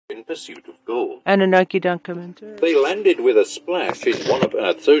in pursuit of gold. Anunnaki don't come into it. They landed with a splash in one of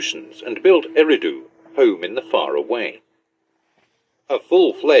Earth's oceans and built Eridu, home in the far away. A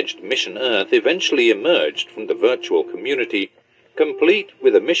full-fledged Mission Earth eventually emerged from the virtual community, complete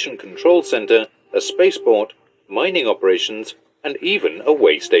with a mission control center, a spaceport, mining operations, and even a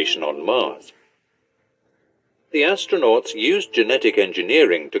way station on Mars. The astronauts used genetic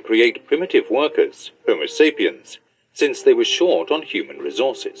engineering to create primitive workers, Homo sapiens, since they were short on human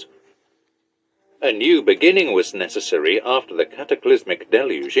resources. A new beginning was necessary after the cataclysmic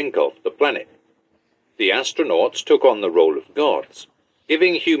deluge engulfed the planet. The astronauts took on the role of gods,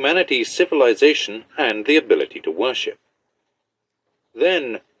 giving humanity civilization and the ability to worship.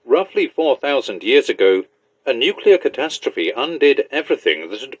 Then, roughly 4,000 years ago, a nuclear catastrophe undid everything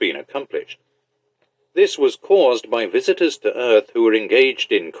that had been accomplished. This was caused by visitors to Earth who were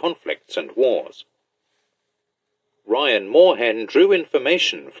engaged in conflicts and wars. Ryan Moorhen drew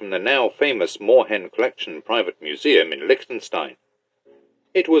information from the now famous Moorhen Collection Private Museum in Liechtenstein.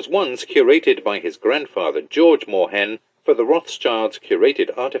 It was once curated by his grandfather George Moorhen for the Rothschilds'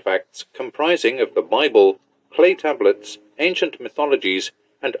 curated artifacts comprising of the Bible, clay tablets, ancient mythologies,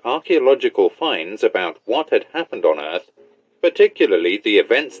 and archaeological finds about what had happened on Earth, particularly the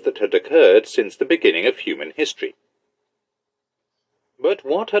events that had occurred since the beginning of human history. But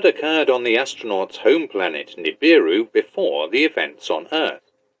what had occurred on the astronauts' home planet Nibiru before the events on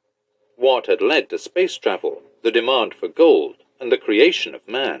Earth? What had led to space travel, the demand for gold, and the creation of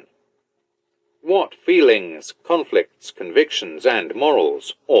man? What feelings, conflicts, convictions, and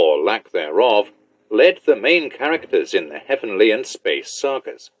morals, or lack thereof, led the main characters in the heavenly and space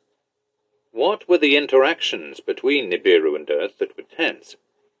sagas? What were the interactions between Nibiru and Earth that were tense?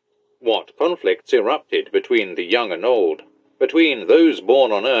 What conflicts erupted between the young and old, between those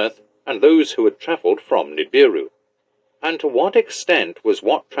born on Earth and those who had travelled from Nibiru? And to what extent was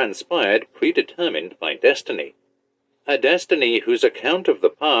what transpired predetermined by destiny? A destiny whose account of the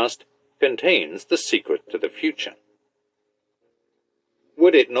past contains the secret to the future.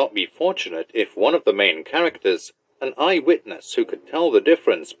 Would it not be fortunate if one of the main characters, an eyewitness who could tell the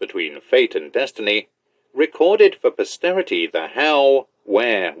difference between fate and destiny, recorded for posterity the how,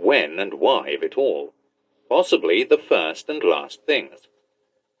 where, when, and why of it all, possibly the first and last things?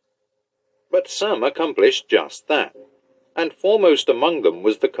 But some accomplished just that, and foremost among them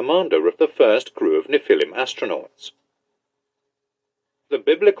was the commander of the first crew of Nephilim astronauts. The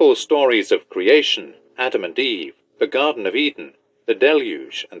biblical stories of creation, Adam and Eve, the Garden of Eden, the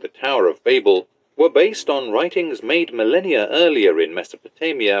Deluge, and the Tower of Babel were based on writings made millennia earlier in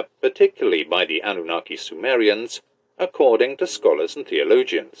Mesopotamia, particularly by the Anunnaki Sumerians, according to scholars and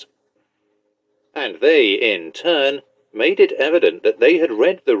theologians. And they, in turn, made it evident that they had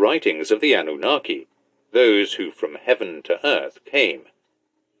read the writings of the Anunnaki, those who from heaven to earth came.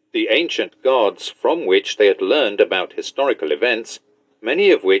 The ancient gods from which they had learned about historical events,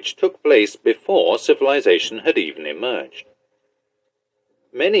 many of which took place before civilization had even emerged.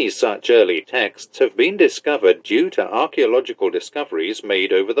 Many such early texts have been discovered due to archaeological discoveries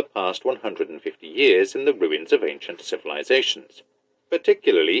made over the past 150 years in the ruins of ancient civilizations,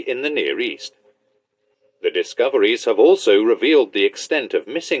 particularly in the Near East. The discoveries have also revealed the extent of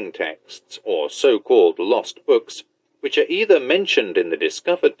missing texts, or so-called lost books, which are either mentioned in the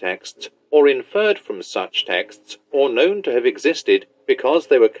discovered texts, or inferred from such texts, or known to have existed because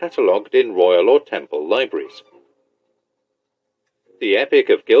they were catalogued in royal or temple libraries. The Epic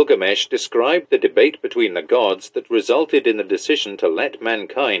of Gilgamesh described the debate between the gods that resulted in the decision to let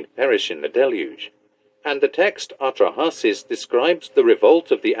mankind perish in the deluge, and the text Atrahasis describes the revolt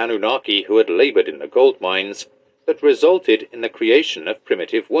of the Anunnaki who had labored in the gold mines that resulted in the creation of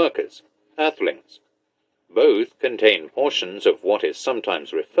primitive workers, earthlings. Both contain portions of what is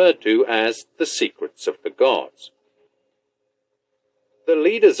sometimes referred to as the secrets of the gods. The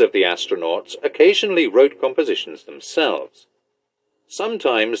leaders of the astronauts occasionally wrote compositions themselves.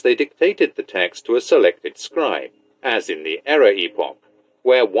 Sometimes they dictated the text to a selected scribe, as in the Era epoch,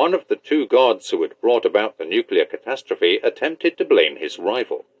 where one of the two gods who had brought about the nuclear catastrophe attempted to blame his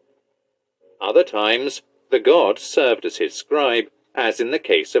rival. Other times, the god served as his scribe, as in the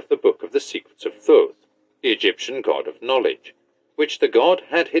case of the Book of the Secrets of Thoth, the Egyptian god of knowledge, which the god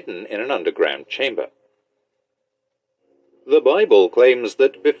had hidden in an underground chamber. The Bible claims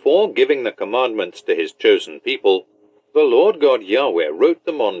that before giving the commandments to his chosen people, the Lord God Yahweh wrote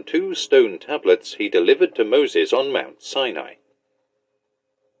them on 2 stone tablets he delivered to Moses on Mount Sinai.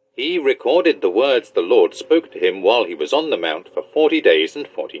 He recorded the words the Lord spoke to him while he was on the mount for 40 days and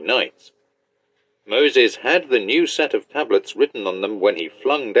 40 nights. Moses had the new set of tablets written on them when he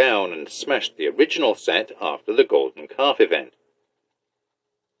flung down and smashed the original set after the golden calf event.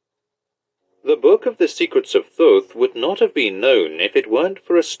 The Book of the Secrets of Thoth would not have been known if it weren't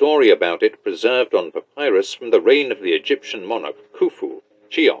for a story about it preserved on papyrus from the reign of the Egyptian monarch Khufu,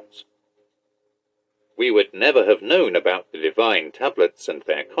 Cheops. We would never have known about the divine tablets and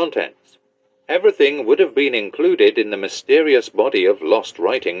their contents. Everything would have been included in the mysterious body of lost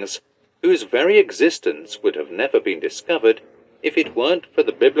writings, whose very existence would have never been discovered if it weren't for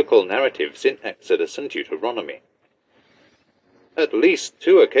the biblical narratives in Exodus and Deuteronomy. At least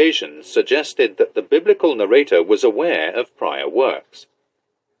 2 occasions suggested that the biblical narrator was aware of prior works.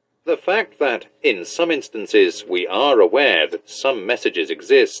 The fact that, in some instances, we are aware that some messages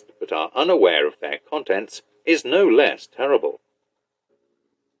exist but are unaware of their contents is no less terrible.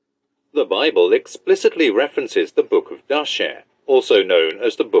 The Bible explicitly references the Book of Dasher, also known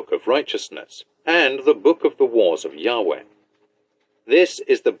as the Book of Righteousness, and the Book of the Wars of Yahweh. This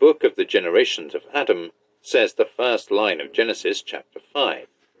is the book of the generations of Adam, says the first line of Genesis chapter 5.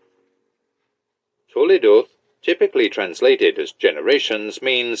 Toledoth, typically translated as generations,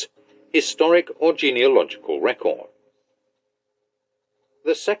 means historic or genealogical record.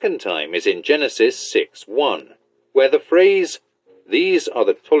 The second time is in Genesis 6:1, where the phrase, "These are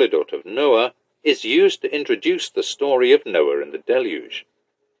the Toledot of Noah," is used to introduce the story of Noah and the deluge.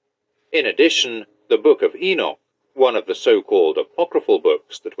 In addition, the Book of Enoch, one of the so-called apocryphal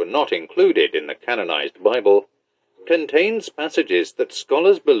books that were not included in the canonized Bible, contains passages that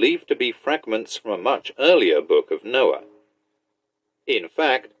scholars believe to be fragments from a much earlier book of Noah. In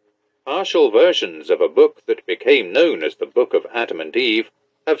fact, partial versions of a book that became known as the Book of Adam and Eve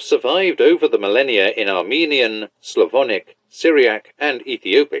have survived over the millennia in Armenian, Slavonic, Syriac, and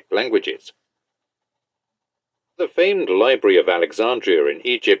Ethiopic languages. The famed Library of Alexandria in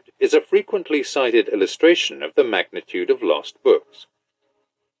Egypt is a frequently cited illustration of the magnitude of lost books.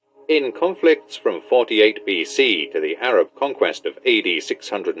 In conflicts from 48 BC to the Arab conquest of AD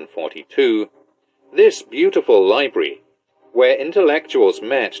 642, this beautiful library, where intellectuals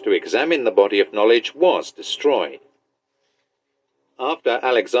met to examine the body of knowledge, was destroyed. After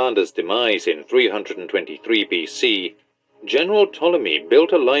Alexander's demise in 323 BC, General Ptolemy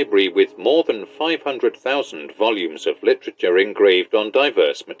built a library with more than 500,000 volumes of literature engraved on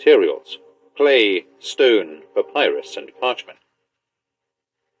diverse materials: clay, stone, papyrus, and parchment.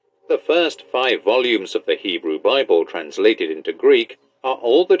 The first 5 volumes of the Hebrew Bible translated into Greek are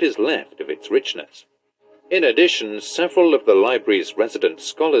all that is left of its richness. In addition, several of the library's resident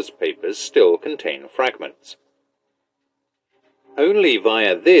scholars' papers still contain fragments. Only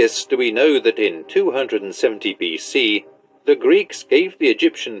via this do we know that in 270 BC, the Greeks gave the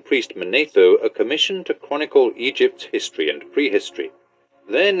Egyptian priest Manetho a commission to chronicle Egypt's history and prehistory.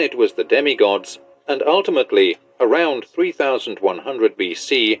 Then it was the demigods, and ultimately, around 3100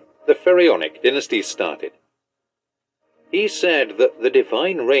 BC, the Pharaonic dynasty started. He said that the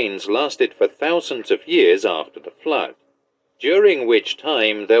divine reigns lasted for thousands of years after the flood, during which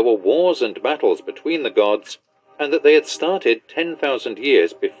time there were wars and battles between the gods, and that they had started 10,000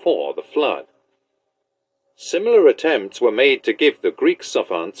 years before the flood. Similar attempts were made to give the Greek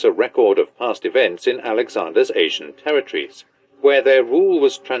savants a record of past events in Alexander's Asian territories, where their rule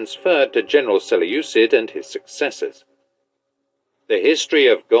was transferred to General Seleucid and his successors. The history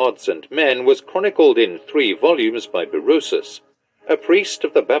of gods and men was chronicled in 3 volumes by Berosus, a priest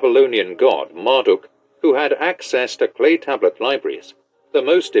of the Babylonian god Marduk, who had access to clay tablet libraries, the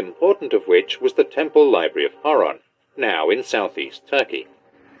most important of which was the Temple Library of Haran, now in southeast Turkey.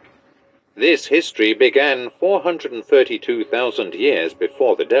 This history began 432,000 years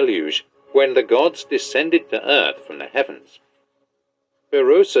before the deluge, when the gods descended to earth from the heavens.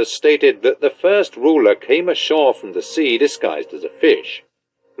 Berosus stated that the first ruler came ashore from the sea disguised as a fish,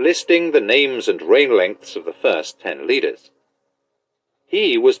 listing the names and reign lengths of the first 10 leaders.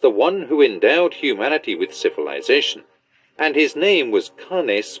 He was the one who endowed humanity with civilization, and his name was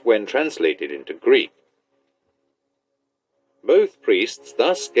Canis when translated into Greek. Both priests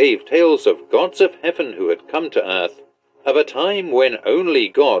thus gave tales of gods of heaven who had come to earth, of a time when only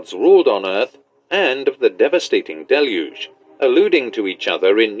gods ruled on earth, and of the devastating deluge, alluding to each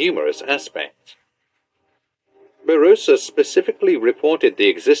other in numerous aspects. Berosus specifically reported the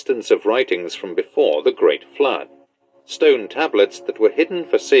existence of writings from before the Great Flood, stone tablets that were hidden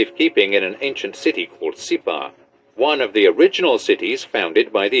for safekeeping in an ancient city called Sippar, one of the original cities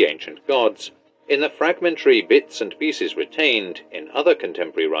founded by the ancient gods, in the fragmentary bits and pieces retained in other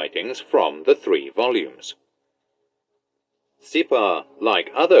contemporary writings from the 3 volumes. Sippar,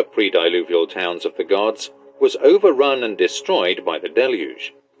 like other pre-diluvial towns of the gods, was overrun and destroyed by the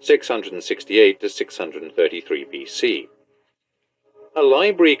deluge, 668 to 633 BC. A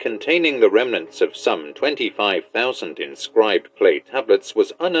library containing the remnants of some 25,000 inscribed clay tablets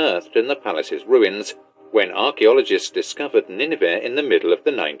was unearthed in the palace's ruins when archaeologists discovered Nineveh in the middle of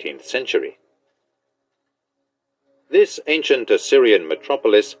the 19th century. This ancient Assyrian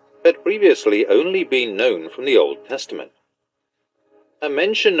metropolis had previously only been known from the Old Testament. A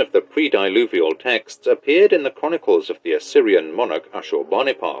mention of the pre-diluvial texts appeared in the chronicles of the Assyrian monarch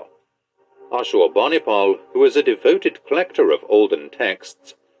Ashurbanipal. Ashurbanipal, who was a devoted collector of olden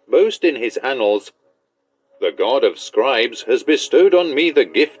texts, boasts in his annals, "The god of scribes has bestowed on me the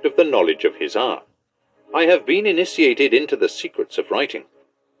gift of the knowledge of his art. I have been initiated into the secrets of writing.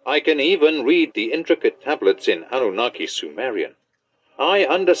 I can even read the intricate tablets in Anunnaki Sumerian. I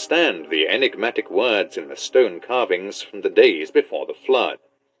understand the enigmatic words in the stone carvings from the days before the flood."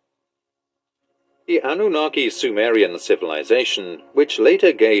 The Anunnaki Sumerian civilization, which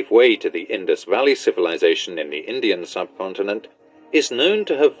later gave way to the Indus Valley civilization in the Indian subcontinent, is known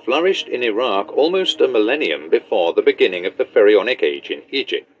to have flourished in Iraq almost a millennium before the beginning of the Pharaonic Age in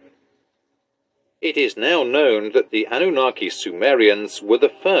Egypt. It is now known that the Anunnaki Sumerians were the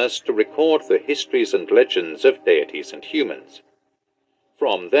first to record the histories and legends of deities and humans.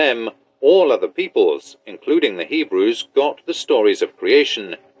 From them, all other peoples, including the Hebrews, got the stories of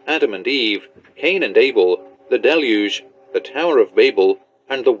creation, Adam and Eve, Cain and Abel, the deluge, the Tower of Babel,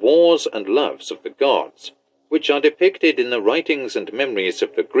 and the wars and loves of the gods, which are depicted in the writings and memories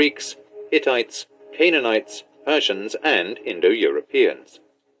of the Greeks, Hittites, Canaanites, Persians, and Indo-Europeans.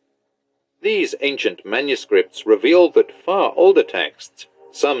 These ancient manuscripts reveal that far older texts,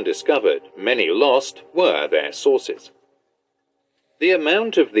 some discovered, many lost, were their sources. The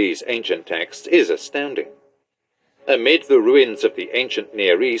amount of these ancient texts is astounding. Amid the ruins of the ancient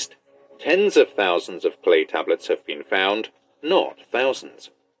Near East, tens of thousands of clay tablets have been found, not thousands.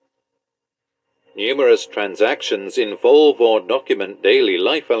 Numerous transactions involve or document daily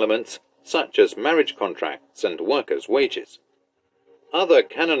life elements, such as marriage contracts and workers' wages. Other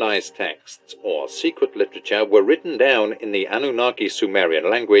canonized texts, or secret literature, were written down in the Anunnaki Sumerian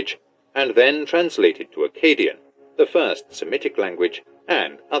language and then translated to Akkadian, the first Semitic language,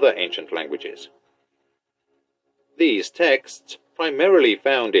 and other ancient languages. These texts, primarily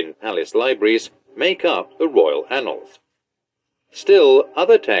found in palace libraries, make up the royal annals. Still,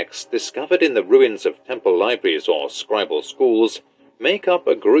 other texts discovered in the ruins of temple libraries or scribal schools make up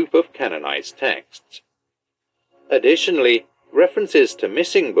a group of canonized texts. Additionally, references to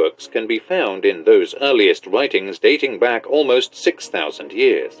missing books can be found in those earliest writings dating back almost 6,000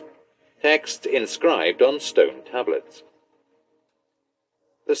 years, texts inscribed on stone tablets.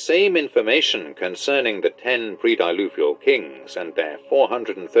 The same information concerning the 10 pre-diluvial kings and their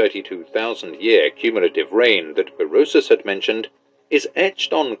 432,000-year cumulative reign that Berosus had mentioned is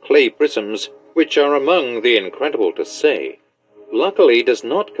etched on clay prisms, which are, among the incredible to say, luckily does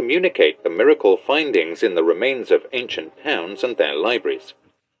not communicate the miracle findings in the remains of ancient towns and their libraries.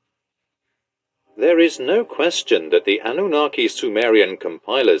 There is no question that the Anunnaki Sumerian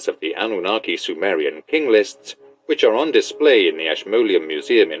compilers of the Anunnaki Sumerian king lists, which are on display in the Ashmolean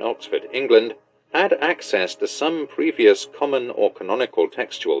Museum in Oxford, England, had access to some previous common or canonical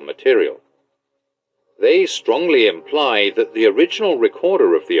textual material. They strongly imply that the original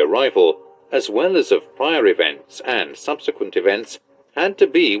recorder of the arrival, as well as of prior events and subsequent events, had to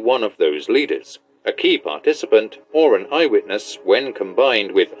be one of those leaders, a key participant, or an eyewitness when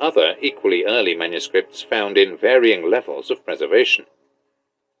combined with other equally early manuscripts found in varying levels of preservation.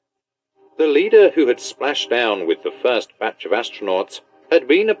 The leader who had splashed down with the first batch of astronauts had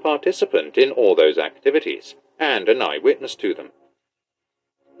been a participant in all those activities, and an eyewitness to them.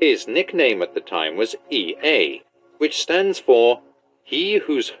 His nickname at the time was EA, which stands for He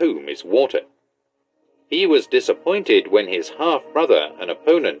Whose Home is Water. He was disappointed when his half-brother and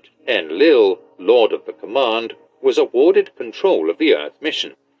opponent, Enlil, Lord of the Command, was awarded control of the Earth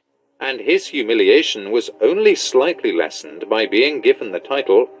mission, and his humiliation was only slightly lessened by being given the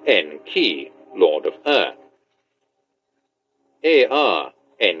title Enki, Lord of Earth.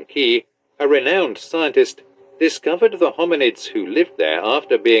 Enki, a renowned scientist, discovered the hominids who lived there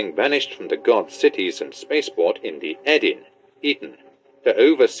after being banished from the god cities and spaceport in the Eden, to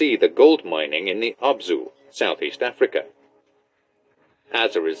oversee the gold mining in the Abzu, Southeast Africa.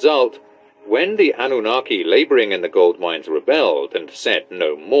 As a result, when the Anunnaki laboring in the gold mines rebelled and said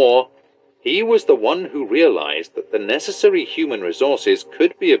no more, he was the one who realized that the necessary human resources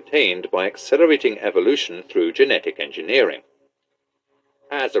could be obtained by accelerating evolution through genetic engineering.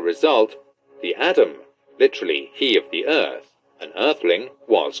 As a result, the Adam, literally he of the earth, an earthling,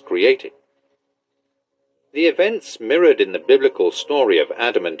 was created. The events mirrored in the biblical story of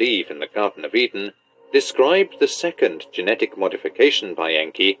Adam and Eve in the Garden of Eden described the second genetic modification by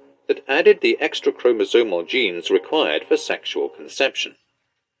Enki that added the extra chromosomal genes required for sexual conception.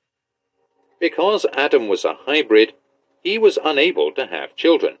 Because Adam was a hybrid, he was unable to have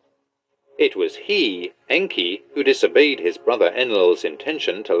children. It was he, Enki, who disobeyed his brother Enlil's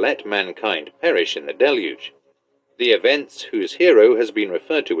intention to let mankind perish in the deluge, the events whose hero has been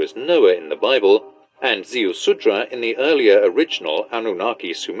referred to as Noah in the Bible, and Ziusudra in the earlier original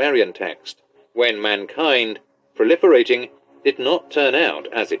Anunnaki Sumerian text, when mankind, proliferating, did not turn out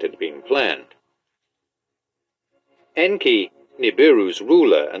as it had been planned. Enki, Nibiru's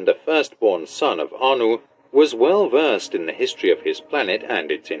ruler and the firstborn son of Anu, was well versed in the history of his planet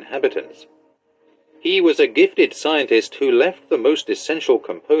and its inhabitants. He was a gifted scientist who left the most essential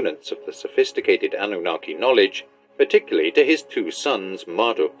components of the sophisticated Anunnaki knowledge, particularly to his two sons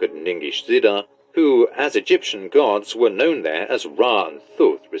Marduk and Ningishzida, who, as Egyptian gods, were known there as Ra and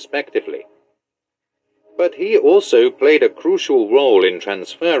Thoth, respectively. But he also played a crucial role in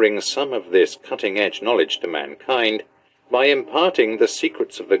transferring some of this cutting-edge knowledge to mankind by imparting the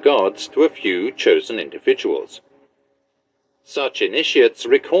secrets of the gods to a few chosen individuals. Such initiates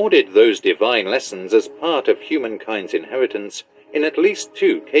recorded those divine lessons as part of humankind's inheritance in at least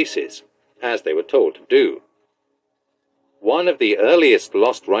 2 cases, as they were told to do. One of the earliest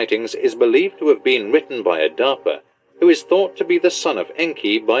lost writings is believed to have been written by Adapa, who is thought to be the son of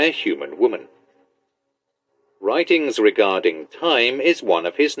Enki by a human woman. Writings regarding time is one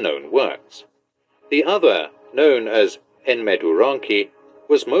of his known works. The other, known as Enmeduranki,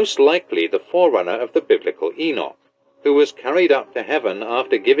 was most likely the forerunner of the biblical Enoch, who was carried up to heaven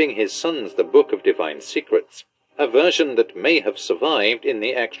after giving his sons the Book of Divine Secrets, a version that may have survived in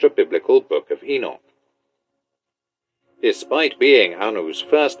the extra-biblical Book of Enoch. Despite being Anu's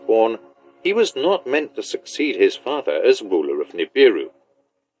firstborn, he was not meant to succeed his father as ruler of Nibiru.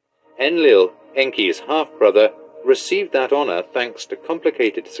 Enlil, Enki's half-brother, received that honor thanks to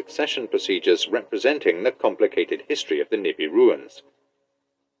complicated succession procedures representing the complicated history of the Nibiruans.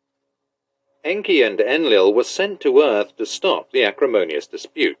 Enki and Enlil were sent to Earth to stop the acrimonious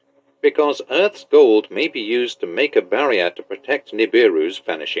dispute, because Earth's gold may be used to make a barrier to protect Nibiru's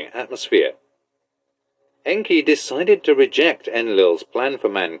vanishing atmosphere. Enki decided to reject Enlil's plan for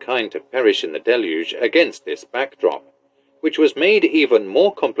mankind to perish in the deluge against this backdrop, which was made even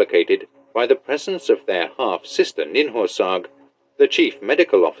more complicated by the presence of their half-sister Ninhursag, the chief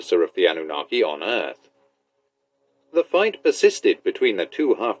medical officer of the Anunnaki on Earth. The fight persisted between the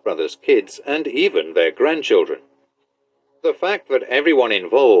 2 half-brothers' kids and even their grandchildren. The fact that everyone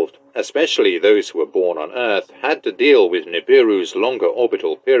involved, especially those who were born on Earth, had to deal with Nibiru's longer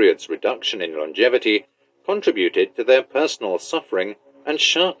orbital periods' reduction in longevity contributed to their personal suffering and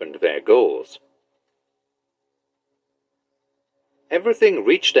sharpened their goals. Everything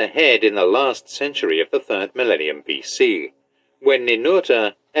reached a head in the last century of the 3rd millennium BC, when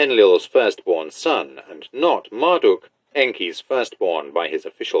Ninurta, Enlil's firstborn son, and not Marduk, Enki's firstborn by his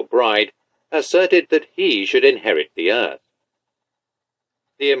official bride, asserted that he should inherit the earth.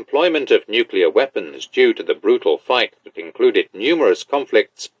 The employment of nuclear weapons due to the brutal fight that included numerous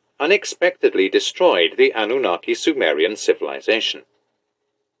conflicts unexpectedly destroyed the Anunnaki Sumerian civilization.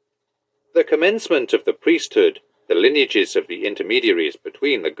 The commencement of the priesthood, the lineages of the intermediaries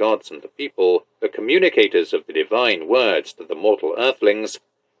between the gods and the people, the communicators of the divine words to the mortal earthlings,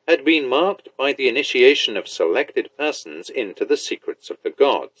 had been marked by the initiation of selected persons into the secrets of the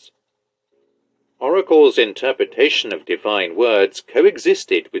gods. Oracle's interpretation of divine words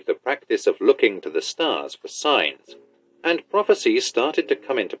coexisted with the practice of looking to the stars for signs, and prophecy started to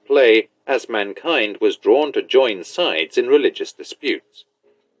come into play as mankind was drawn to join sides in religious disputes.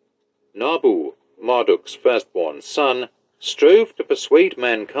 Nabu, Marduk's firstborn son, strove to persuade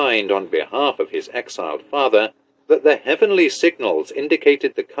mankind on behalf of his exiled father that the heavenly signals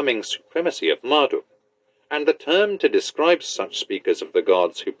indicated the coming supremacy of Marduk, and the term to describe such speakers of the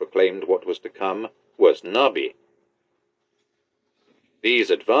gods who proclaimed what was to come was Nabi.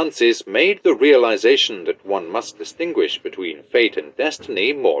 These advances made the realization that one must distinguish between fate and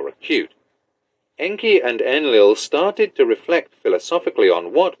destiny more acute. Enki and Enlil started to reflect philosophically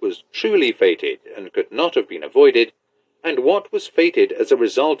on what was truly fated and could not have been avoided, and what was fated as a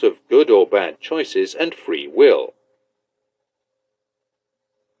result of good or bad choices and free will.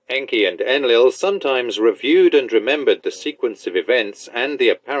 Enki and Enlil sometimes reviewed and remembered the sequence of events and the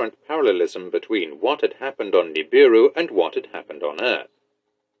apparent parallelism between what had happened on Nibiru and what had happened on Earth.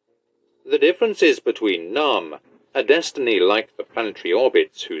 The differences between Nam, a destiny like the planetary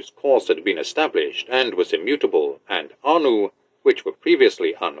orbits whose course had been established and was immutable, and Anu, which were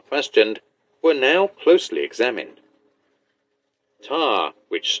previously unquestioned, were now closely examined. Ta,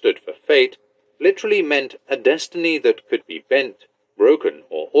 which stood for fate, literally meant a destiny that could be bent, broken,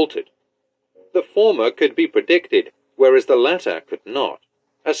 or altered. The former could be predicted, whereas the latter could not,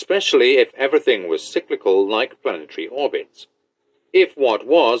 especially if everything was cyclical like planetary orbits. If what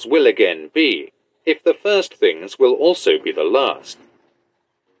was will again be, if the first things will also be the last.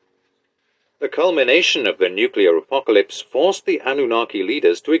 The culmination of the nuclear apocalypse forced the Anunnaki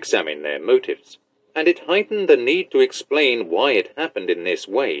leaders to examine their motives, and it heightened the need to explain why it happened in this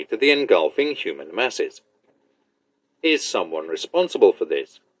way to the engulfing human masses. Is someone responsible for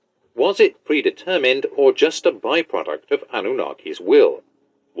this? Was it predetermined or just a byproduct of Anunnaki's will?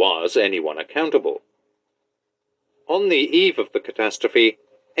 Was anyone accountable? On the eve of the catastrophe,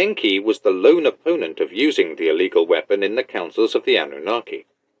 Enki was the lone opponent of using the illegal weapon in the councils of the Anunnaki.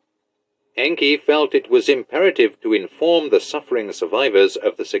 Enki felt it was imperative to inform the suffering survivors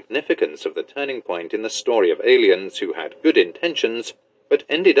of the significance of the turning point in the story of aliens who had good intentions but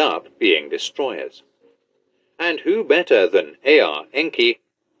ended up being destroyers. And who better than Ea Enki,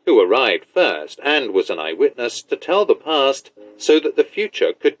 who arrived first and was an eyewitness, to tell the past so that the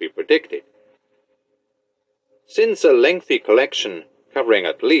future could be predicted? Since a lengthy collection covering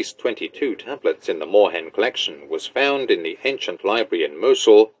at least 22 tablets in the Moorhen collection was found in the ancient library in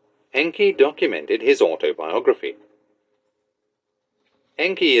Mosul, Enki documented his autobiography.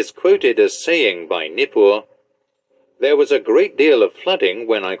 Enki is quoted as saying by Nippur, "There was a great deal of flooding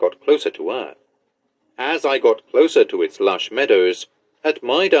when I got closer to Earth. As I got closer to its lush meadows, at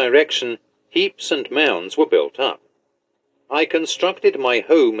my direction heaps and mounds were built up. I constructed my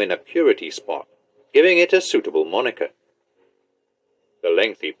home in a purity spot, giving it a suitable moniker." The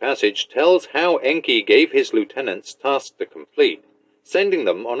lengthy passage tells how Enki gave his lieutenants tasks to complete, sending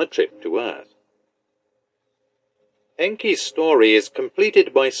them on a trip to Earth. Enki's story is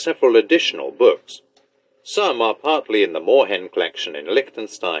completed by several additional books. Some are partly in the Moorhen collection in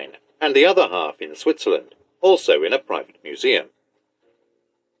Liechtenstein, and the other half in Switzerland, also in a private museum.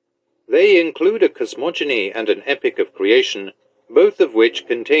 They include a cosmogony and an epic of creation, both of which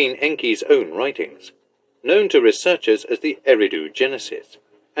contain Enki's own writings, known to researchers as the Eridu Genesis,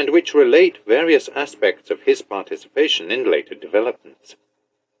 and which relate various aspects of his participation in later developments.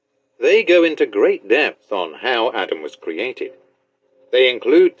 They go into great depth on how Adam was created. They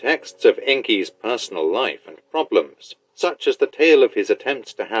include texts of Enki's personal life and problems, such as the tale of his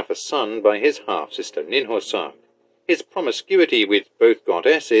attempts to have a son by his half-sister Ninhursag, his promiscuity with both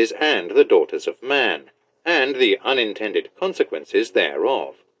goddesses and the daughters of man, and the unintended consequences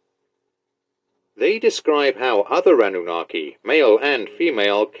thereof. They describe how other Anunnaki, male and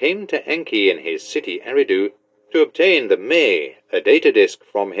female, came to Enki in his city Eridu to obtain the Me, a data disk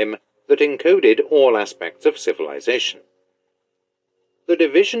from him that encoded all aspects of civilization. The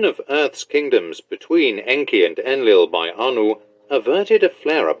division of Earth's kingdoms between Enki and Enlil by Anu averted a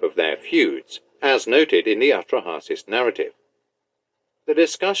flare-up of their feuds, as noted in the Atrahasis narrative. The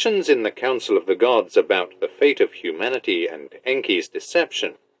discussions in the Council of the Gods about the fate of humanity and Enki's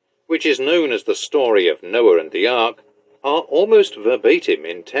deception, which is known as the story of Noah and the Ark, are almost verbatim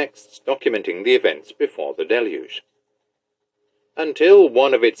in texts documenting the events before the deluge. Until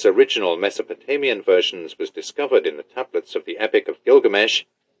one of its original Mesopotamian versions was discovered in the tablets of the Epic of Gilgamesh,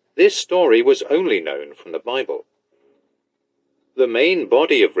 this story was only known from the Bible. The main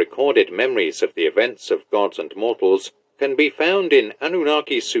body of recorded memories of the events of gods and mortals can be found in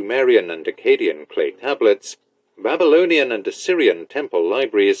Anunnaki Sumerian and Akkadian clay tablets, Babylonian and Assyrian temple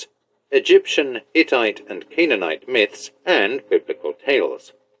libraries, Egyptian, Hittite, and Canaanite myths, and biblical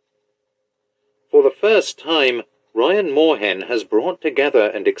tales. For the first time, Ryan Moorhen has brought together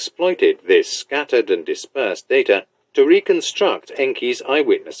and exploited this scattered and dispersed data to reconstruct Enki's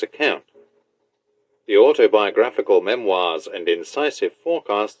eyewitness account. The autobiographical memoirs and incisive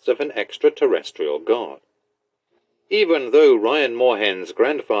forecasts of an extraterrestrial god. Even though Ryan Moorhen's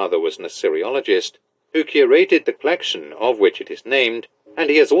grandfather was an Assyriologist, who curated the collection of which it is named, and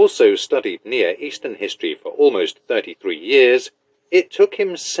he has also studied Near Eastern history for almost 33 years, it took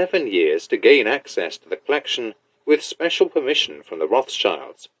him 7 years to gain access to the collection with special permission from the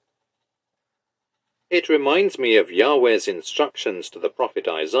Rothschilds. It reminds me of Yahweh's instructions to the prophet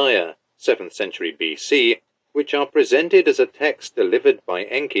Isaiah, 7th century BC, which are presented as a text delivered by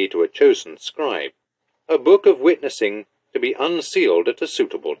Enki to a chosen scribe, a book of witnessing to be unsealed at a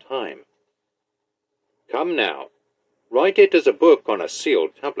suitable time. Come now, write it as a book on a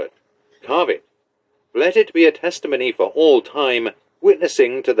sealed tablet. Carve it. Let it be a testimony for all time,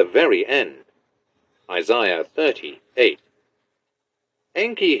 witnessing to the very end. Isaiah 30:8.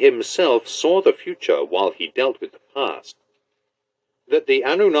 Enki himself saw the future while he dealt with the past. That the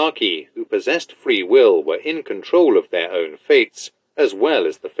Anunnaki, who possessed free will, were in control of their own fates, as well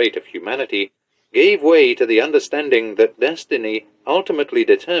as the fate of humanity, gave way to the understanding that destiny ultimately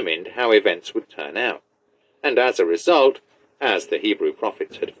determined how events would turn out, and as a result, as the Hebrew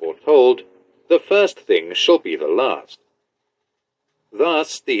prophets had foretold, the first thing shall be the last.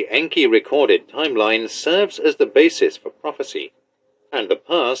 Thus, the Enki recorded timeline serves as the basis for prophecy, and the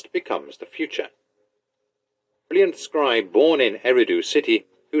past becomes the future. Brilliant scribe born in Eridu city,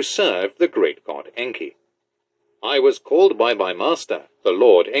 who served the great god Enki. I was called by my master, the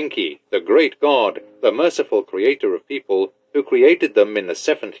Lord Enki, the great god, the merciful creator of people, who created them in the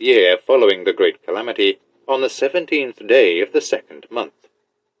 7th year following the great calamity, on the 17th day of the 2nd month.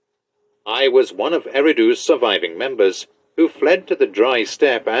 I was one of Eridu's surviving members, who fled to the dry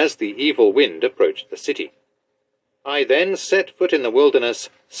steppe as the evil wind approached the city. I then set foot in the wilderness,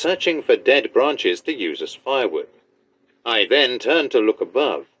 searching for dead branches to use as firewood. I then turned to look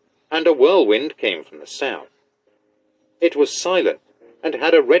above, and a whirlwind came from the south. It was silent, and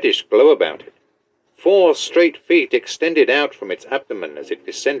had a reddish glow about it. 4 straight feet extended out from its abdomen as it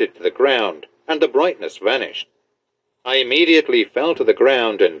descended to the ground, and the brightness vanished. I immediately fell to the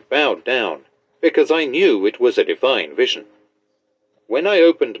ground and bowed down, because I knew it was a divine vision. When I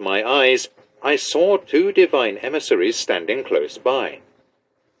opened my eyes, I saw 2 divine emissaries standing close by.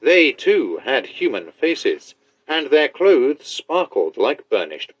 They, too, had human faces, and their clothes sparkled like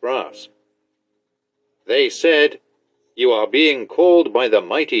burnished brass. They said, "You are being called by the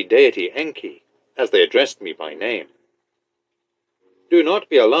mighty deity Enki," as they addressed me by name. "Do not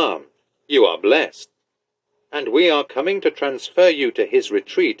be alarmed, you are blessed, and we are coming to transfer you to his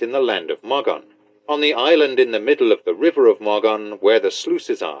retreat in the land of Mogon, on the island in the middle of the river of Mogon where the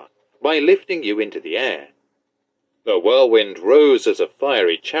sluices are, by lifting you into the air." The whirlwind rose as a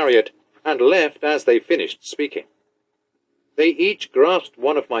fiery chariot, and left as they finished speaking. They each grasped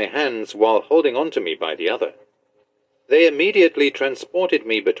one of my hands while holding on to me by the other. They immediately transported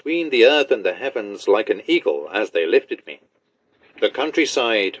me between the earth and the heavens like an eagle as they lifted me. The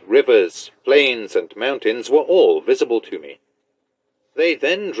countryside, rivers, plains, and mountains were all visible to me. They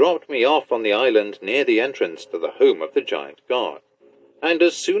then dropped me off on the island near the entrance to the home of the giant god, and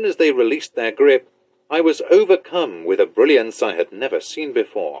as soon as they released their grip, I was overcome with a brilliance I had never seen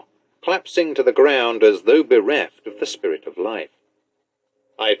before, collapsing to the ground as though bereft of the spirit of life.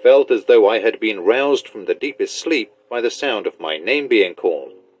 I felt as though I had been roused from the deepest sleep by the sound of my name being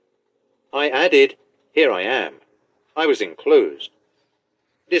called. I added, "Here I am." I was enclosed.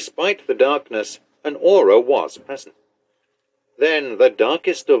 Despite the darkness, an aura was present. Then the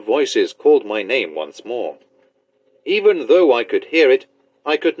darkest of voices called my name once more. Even though I could hear it,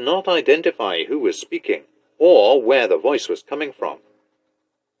 I could not identify who was speaking, or where the voice was coming from.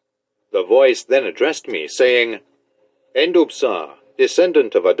 The voice then addressed me, saying, "Endubsar,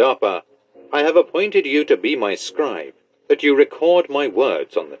 descendant of Adapa, I have appointed you to be my scribe, that you record my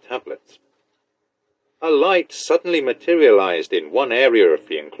words on the tablets." A light suddenly materialized in one area of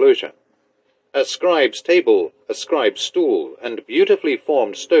the enclosure. A scribe's table, a scribe's stool, and beautifully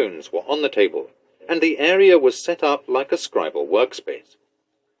formed stones were on the table, and the area was set up like a scribal workspace.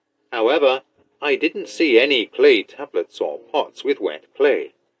 However, I didn't see any clay tablets or pots with wet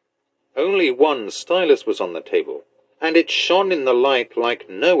clay. Only one stylus was on the table, and it shone in the light like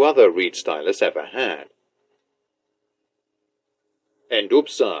no other reed stylus ever had.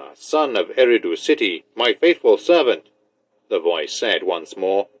 "Endubsar, son of Eridu city, my faithful servant," the voice said once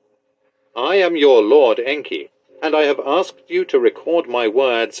more, "I am your lord Enki, and I have asked you to record my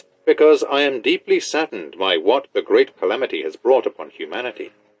words because I am deeply saddened by what the great calamity has brought upon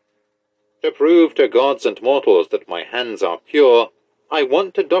humanity. To prove to gods and mortals that my hands are pure, I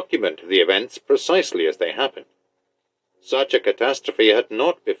want to document the events precisely as they happened. Such a catastrophe had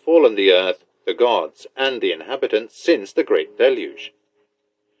not befallen the earth, the gods, and the inhabitants since the great deluge.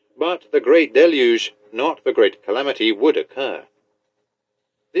 But the great deluge, not the great calamity, would occur.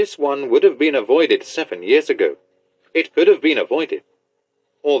 This one would have been avoided 7 years ago. It could have been avoided.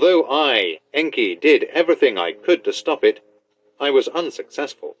 Although I, Enki, did everything I could to stop it, I was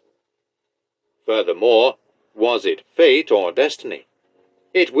unsuccessful. Furthermore, was it fate or destiny?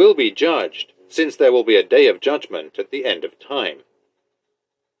 It will be judged, since there will be a day of judgment at the end of time.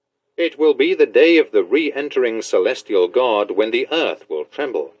 It will be the day of the re-entering celestial god when the earth will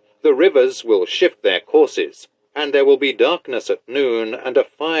tremble, the rivers will shift their courses, and there will be darkness at noon and a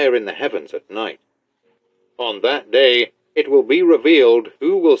fire in the heavens at night. On that day, it will be revealed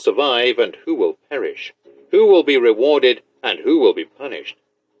who will survive and who will perish, who will be rewarded and who will be punished,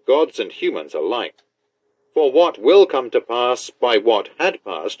 gods and humans alike. For what will come to pass by what had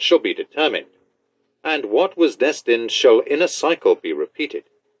passed shall be determined, and what was destined shall in a cycle be repeated.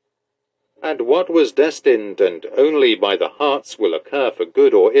 And what was destined and only by the hearts will occur for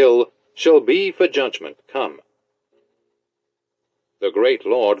good or ill shall be for judgment come. The great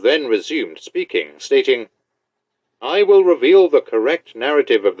Lord then resumed speaking, stating, I will reveal the correct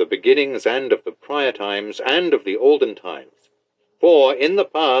narrative of the beginnings and of the prior times and of the olden times, for in the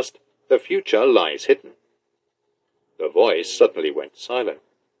past the future lies hidden. The voice suddenly went silent.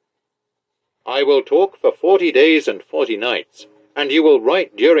 I will talk for 40 days and 40 nights, and you will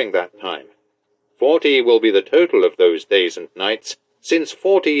write during that time. 40 will be the total of those days and nights, since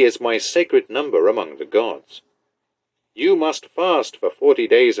 40 is my sacred number among the gods. You must fast for 40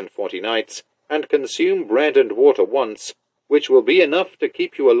 days and 40 nights, and consume bread and water once, which will be enough to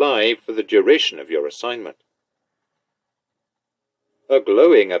keep you alive for the duration of your assignment. A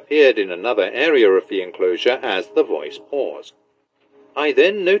glowing appeared in another area of the enclosure as the voice paused. I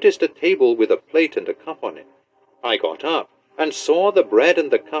then noticed a table with a plate and a cup on it. I got up and saw the bread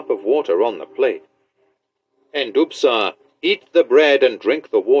and the cup of water on the plate. Endubsar, eat the bread and drink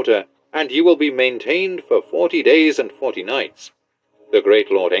the water, and you will be maintained for 40 days and 40 nights, the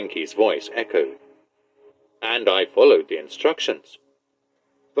great Lord Enki's voice echoed. And I followed the instructions.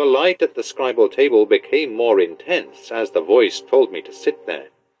 The light at the scribal table became more intense as the voice told me to sit there.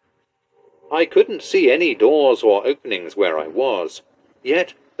 I couldn't see any doors or openings where I was,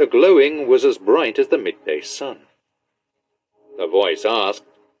 yet the glowing was as bright as the midday sun. The voice asked,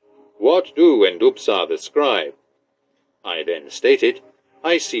 What do Endubsar the scribe? I then stated,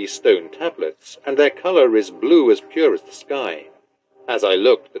 I see stone tablets, and their color is blue as pure as the sky, as I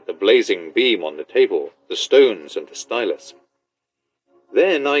looked at the blazing beam on the table, the stones and the stylus.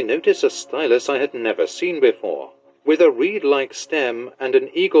 Then I noticed a stylus I had never seen before, with a reed-like stem and an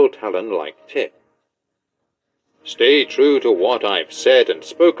eagle talon-like tip. Stay true to what I've said and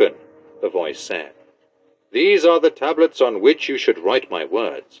spoken, the voice said. These are the tablets on which you should write my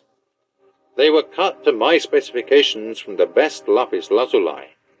words. They were cut to my specifications from the best lapis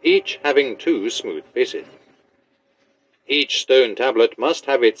lazuli, each having 2 smooth faces. Each stone tablet must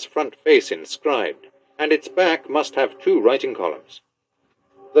have its front face inscribed, and its back must have 2 writing columns.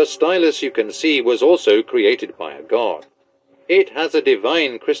 The stylus you can see was also created by a god. It has a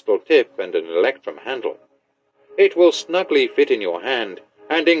divine crystal tip and an electrum handle. It will snugly fit in your hand,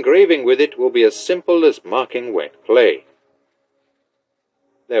 and engraving with it will be as simple as marking wet clay.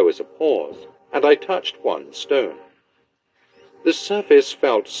 There was a pause, and I touched one stone. The surface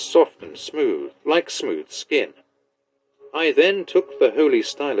felt soft and smooth, like smooth skin. I then took the holy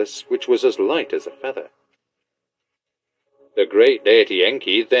stylus, which was as light as a feather. The great deity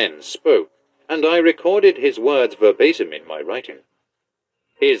Enki then spoke, and I recorded his words verbatim in my writing.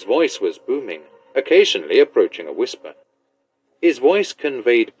 His voice was booming, occasionally approaching a whisper. His voice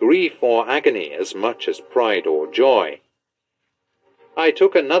conveyed grief or agony as much as pride or joy. I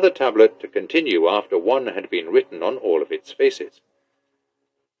took another tablet to continue after one had been written on all of its faces.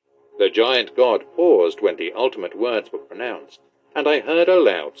 The giant god paused when the ultimate words were pronounced, and I heard a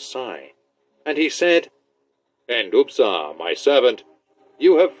loud sigh, and he said, Endubsar, my servant,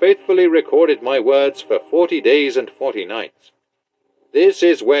 you have faithfully recorded my words for 40 days and 40 nights. This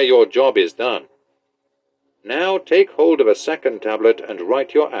is where your job is done. Now take hold of a second tablet and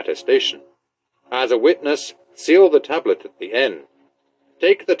write your attestation. As a witness, seal the tablet at the end.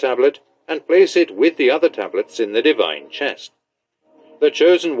 Take the tablet and place it with the other tablets in the divine chest. The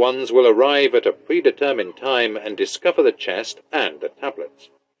chosen ones will arrive at a predetermined time and discover the chest and the tablets.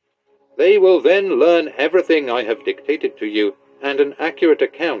 They will then learn everything I have dictated to you and an accurate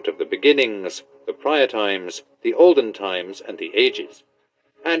account of the beginnings, the prior times, the olden times, and the ages.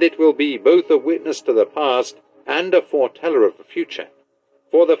 And it will be both a witness to the past and a foreteller of the future.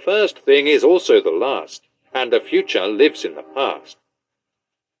 For the first thing is also the last, and the future lives in the past.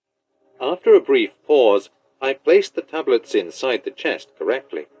 After a brief pause, I placed the tablets inside the chest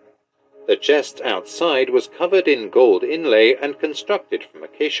correctly. The chest outside was covered in gold inlay and constructed from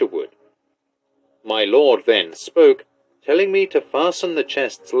acacia wood. My lord then spoke, telling me to fasten the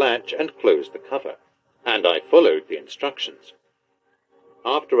chest's latch and close the cover, and I followed the instructions.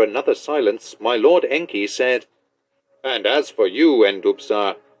 After another silence, my lord Enki said, And as for you,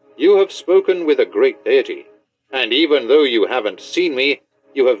 Endubsar, you have spoken with a great deity, and even though you haven't seen me,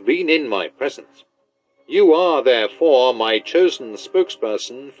 you have been in my presence. You are, therefore, my chosen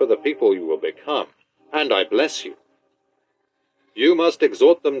spokesperson for the people you will become, and I bless you. You must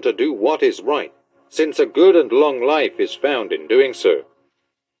exhort them to do what is right, since a good and long life is found in doing so.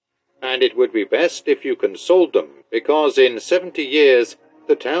 And it would be best if you consoled them, because in 70 years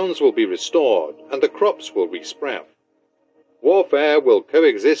the towns will be restored, and the crops will resprout. Warfare will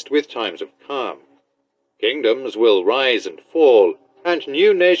coexist with times of calm. Kingdoms will rise and fall, and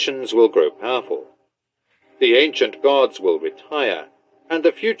new nations will grow powerful. The ancient gods will retire, and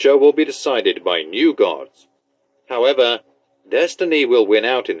the future will be decided by new gods. However, destiny will win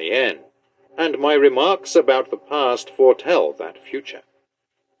out in the end, and my remarks about the past foretell that future.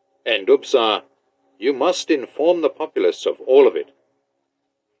 Endubsar, you must inform the populace of all of it."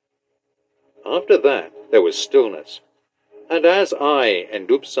 After that there was stillness, and as I,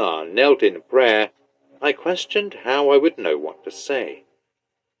 Endubsar, knelt in prayer, I questioned how I would know what to say.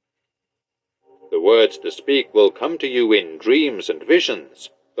 "The words to speak will come to you in dreams and visions,"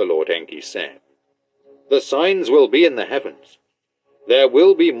 the Lord Enki said. "The signs will be in the heavens. There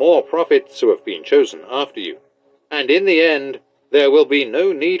will be more prophets who have been chosen after you, and in the end there will be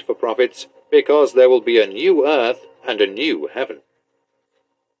no need for prophets, because there will be a new earth and a new heaven."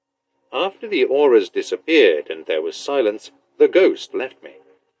 After the auras disappeared and there was silence, the ghost left me,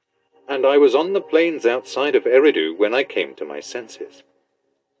 and I was on the plains outside of Eridu when I came to my senses.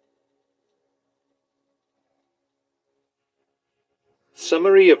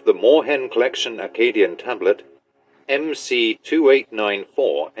 Summary of the Moorhen Collection Akkadian Tablet,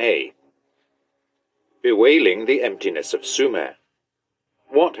 MC2894A. Bewailing the Emptiness of Sumer.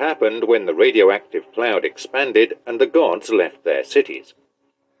 What happened when the radioactive cloud expanded and the gods left their cities?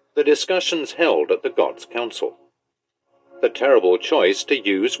 The discussions held at the Gods' Council. The terrible choice to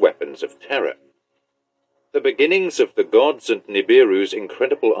use weapons of terror. The beginnings of the gods and Nibiru's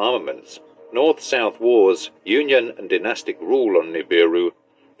incredible armaments, North-South wars, union and dynastic rule on Nibiru,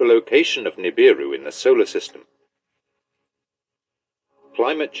 the location of Nibiru in the solar system.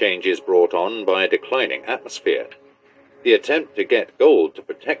 Climate change is brought on by a declining atmosphere. The attempt to get gold to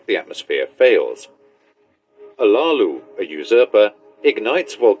protect the atmosphere fails. Alalu, a usurper,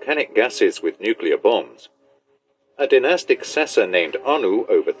 ignites volcanic gases with nuclear bombs. A dynastic successor named Anu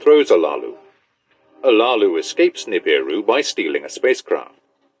overthrows Alalu. Alalu escapes Nibiru by stealing a spacecraft.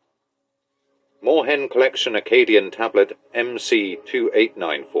 Moorhen Collection Akkadian Tablet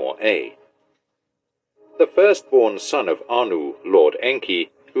MC2894A. The firstborn son of Anu, Lord Enki,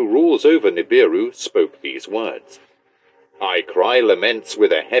 who rules over Nibiru, spoke these words. "I cry laments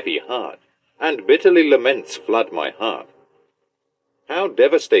with a heavy heart, and bitterly laments flood my heart. How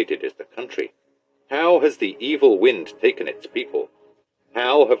devastated is the country! How has the evil wind taken its people?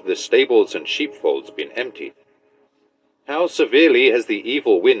 How have the stables and sheepfolds been emptied? How severely has the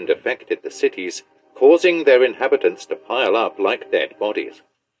evil wind affected the cities, causing their inhabitants to pile up like dead bodies?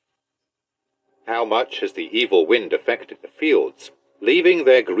 How much has the evil wind affected the fields, leaving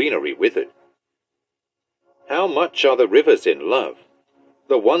their greenery withered? How much are the rivers in love?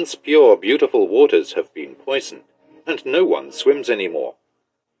 The once pure, beautiful waters have been poisoned, and no one swims any more.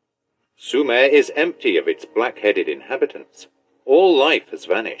 Sumer is empty of its black-headed inhabitants. All life has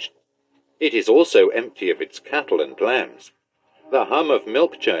vanished. It is also empty of its cattle and lambs. The hum of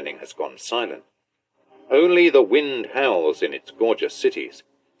milk churning has gone silent. Only the wind howls in its gorgeous cities.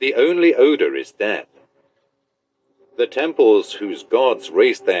 The only odor is death. The temples whose gods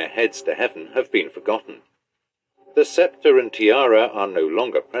raised their heads to heaven have been forgotten. The scepter and tiara are no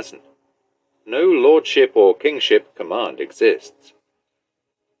longer present. No lordship or kingship command exists.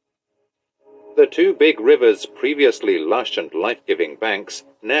 The two big rivers, previously lush and life-giving banks,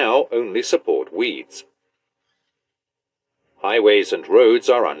 now only support weeds. Highways and roads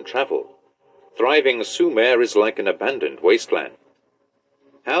are untraveled. Thriving Sumer is like an abandoned wasteland.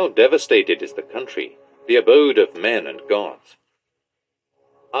 How devastated is the country, the abode of men and gods.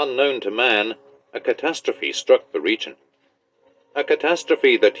 Unknown to man, a catastrophe struck the region. A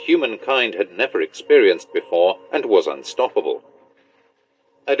catastrophe that humankind had never experienced before and was unstoppable.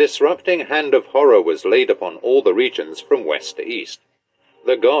 A disrupting hand of horror was laid upon all the regions from west to east.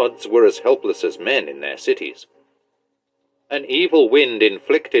 The gods were as helpless as men in their cities. An evil wind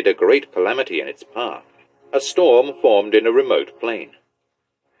inflicted a great calamity in its path. A storm formed in a remote plain.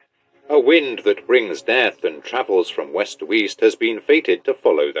 A wind that brings death and travels from west to east has been fated to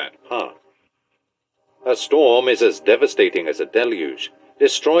follow that path. A storm is as devastating as a deluge,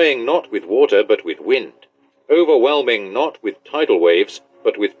 destroying not with water but with wind, overwhelming not with tidal waves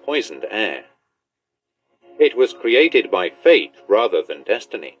but with poisoned air. It was created by fate rather than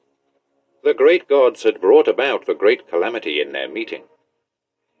destiny. The great gods had brought about the great calamity in their meeting.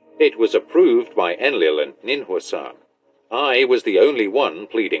 It was approved by Enlil and Ninhursag. I was the only one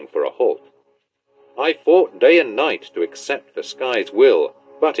pleading for a halt. I fought day and night to accept the sky's will,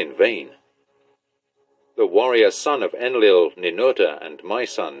 but in vain. The warrior son of Enlil, Ninurta, and my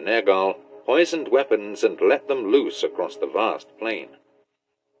son Nergal poisoned weapons and let them loose across the vast plain.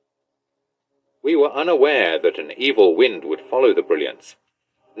 We were unaware that an evil wind would follow the brilliance.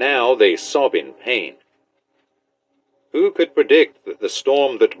 Now they sob in pain. Who could predict that the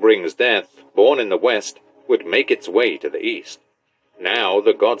storm that brings death, born in the west, would make its way to the east? Now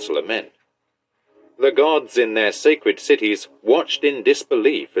the gods lament. The gods in their sacred cities watched in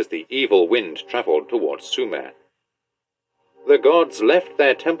disbelief as the evil wind travelled towards Sumer. The gods left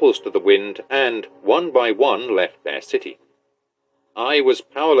their temples to the wind and, one by one, left their city. I was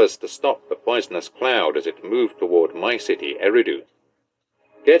powerless to stop the poisonous cloud as it moved toward my city, Eridu.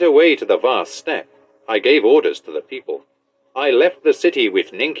 Get away to the vast steppe. I gave orders to the people. I left the city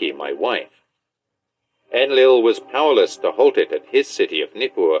with Ninki, my wife. Enlil was powerless to halt it at his city of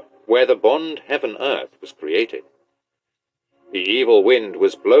Nippur, where the bond heaven-earth was created. The evil wind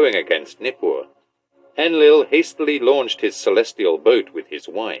was blowing against Nippur. Enlil hastily launched his celestial boat with his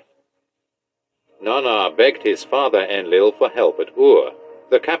wife. Nanna begged his father Enlil for help at Ur,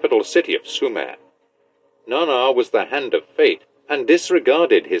 the capital city of Sumer. Nanna was the hand of fate, and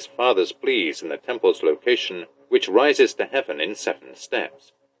disregarded his father's pleas in the temple's location, which rises to heaven in 7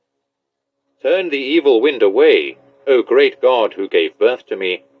 steps. Turn the evil wind away, O great God who gave birth to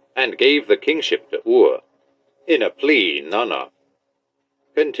me, and gave the kingship to Ur. In a plea, Nanna.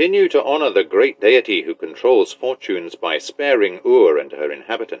 Continue to honor the great deity who controls fortunes by sparing Ur and her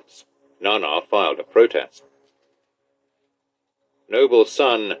inhabitants. Nanna filed a protest. Noble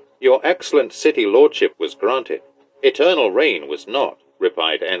son, your excellent city lordship was granted. Eternal reign was not,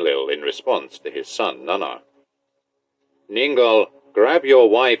 replied Enlil in response to his son Nanna. Ningal, grab your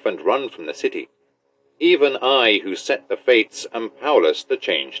wife and run from the city. Even I, who set the fates, am powerless to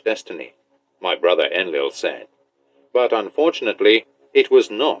change destiny, my brother Enlil said. But unfortunately, it was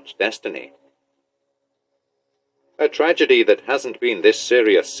not destiny. A tragedy that hasn't been this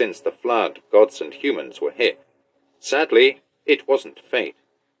serious since the flood gods and humans were hit. Sadly, it wasn't fate.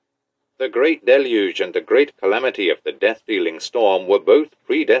 The great deluge and the great calamity of the death-dealing storm were both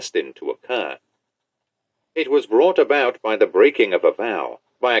predestined to occur. It was brought about by the breaking of a vow,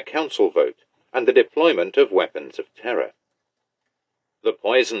 by a council vote, and the deployment of weapons of terror. The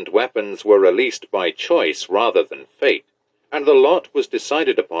poisoned weapons were released by choice rather than fate, and the lot was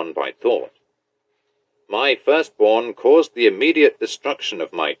decided upon by thought. My firstborn caused the immediate destruction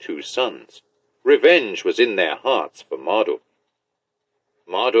of my 2 sons. Revenge was in their hearts for Marduk.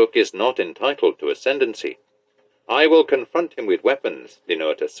 Marduk is not entitled to ascendancy. I will confront him with weapons,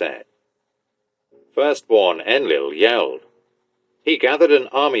 Ninurta said. Firstborn Enlil yelled. He gathered an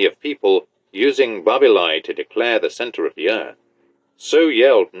army of people, using Babilai to declare the center of the earth. So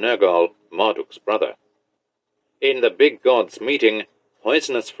yelled Nergal, Marduk's brother. In the big gods' meeting,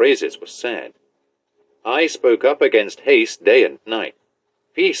 poisonous phrases were said. I spoke up against haste day and night.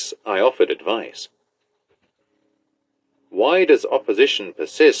 Peace, I offered advice. Why does opposition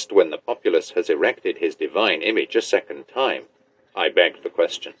persist when the populace has erected his divine image a second time? I begged the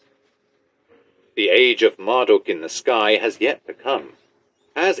question. The age of Marduk in the sky has yet to come.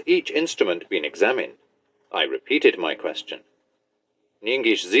 Has each instrument been examined? I repeated my question.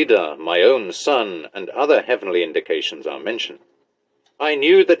 Ningish Zida, my own son, and other heavenly indications are mentioned. I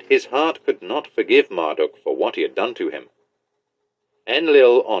knew that his heart could not forgive Marduk for what he had done to him.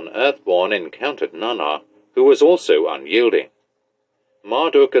 Enlil on Earthborn encountered Nanna, who was also unyielding.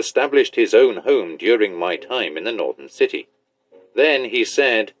 Marduk established his own home during my time in the northern city. Then he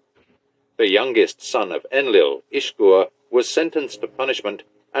said, the youngest son of Enlil, Ishkur, was sentenced to punishment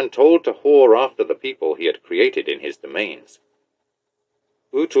and told to whore after the people he had created in his domains.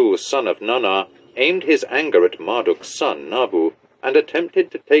 Utu, son of Nanna, aimed his anger at Marduk's son, Nabu, and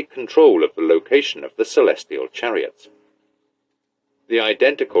attempted to take control of the location of the celestial chariots. The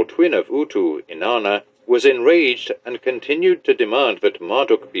identical twin of Utu, Inanna, was enraged and continued to demand that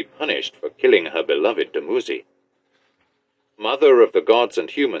Marduk be punished for killing her beloved Dumuzi. Mother of the gods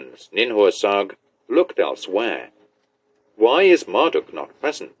and humans, Ninhursag, looked elsewhere. Why is Marduk not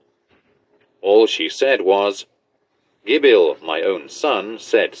present? All she said was, Gibil, my own son,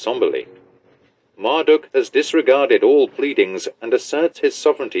 said somberly, Marduk has disregarded all pleadings and asserts his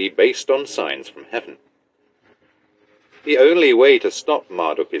sovereignty based on signs from heaven. The only way to stop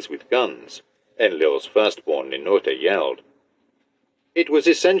Marduk is with guns, Enlil's firstborn Ninurta yelled. It was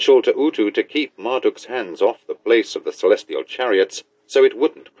essential to Utu to keep Marduk's hands off the place of the celestial chariots so it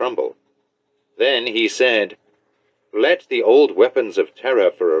wouldn't crumble. Then he said, Let the old weapons of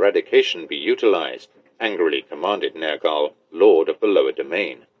terror for eradication be utilized, angrily commanded Nergal, lord of the lower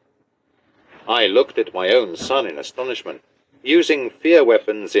domain. I looked at my own son in astonishment. Using fear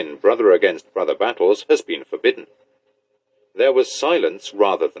weapons in brother-against-brother battles has been forbidden. There was silence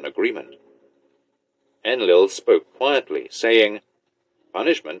rather than agreement. Enlil spoke quietly, saying,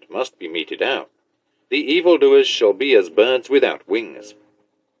 Punishment must be meted out. The evildoers shall be as birds without wings.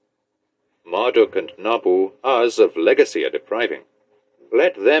 Marduk and Nabu us of legacy are depriving.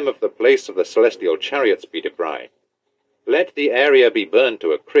 Let them of the place of the celestial chariots be deprived. Let the area be burned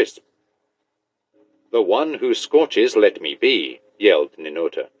to a crisp. The one who scorches let me be, yelled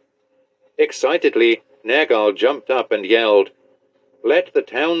Ninurta. Excitedly, Nergal jumped up and yelled, Let the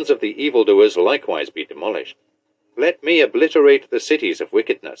towns of the evildoers likewise be demolished. Let me obliterate the cities of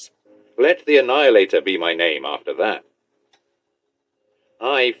wickedness. Let the Annihilator be my name after that.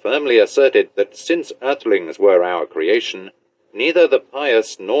 I firmly asserted that since earthlings were our creation, neither the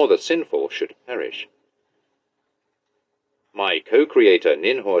pious nor the sinful should perish. My co-creator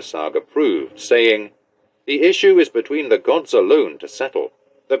Ninhursag approved, saying, The issue is between the gods alone to settle.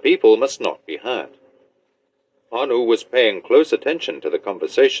 The people must not be hurt. Anu was paying close attention to the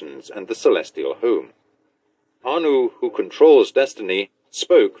conversations and the celestial home. Anu, who controls destiny,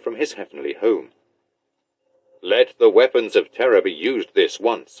 spoke from his heavenly home. Let the weapons of terror be used this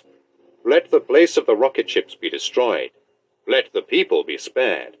once. Let the place of the rocket ships be destroyed. Let the people be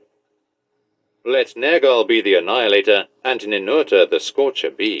spared. Let Nergal be the Annihilator, and Ninurta the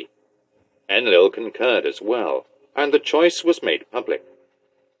Scorcher be. Enlil concurred as well, and the choice was made public.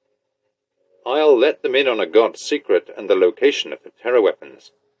 I'll let them in on a god's secret and the location of the terror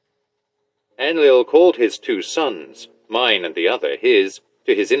weapons. Enlil called his 2 sons, mine and the other his,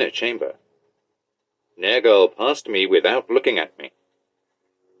 to his inner chamber. Nergal passed me without looking at me.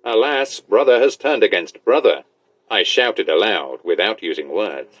 Alas, brother has turned against brother, I shouted aloud without using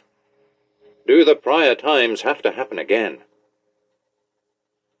words. Do the prior times have to happen again?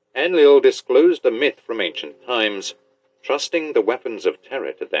 Enlil disclosed a myth from ancient times, trusting the weapons of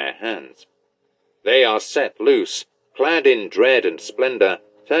terror to their hands. They are set loose, clad in dread and splendor,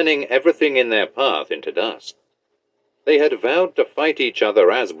 turning everything in their path into dust. They had vowed to fight each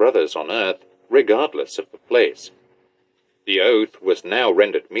other as brothers on earth, regardless of the place. The oath was now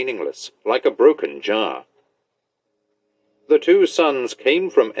rendered meaningless, like a broken jar. The 2 sons came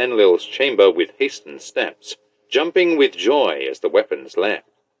from Enlil's chamber with hastened steps, jumping with joy as the weapons leapt.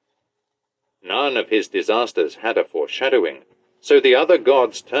 None of his disasters had a foreshadowing, so the other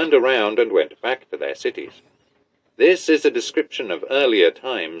gods turned around and went back to their cities. This is a description of earlier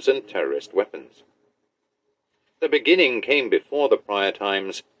times and terrorist weapons. The beginning came before the prior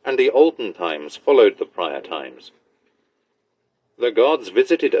times, and the olden times followed the prior times. The gods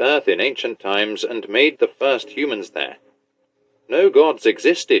visited Earth in ancient times and made the first humans there. No gods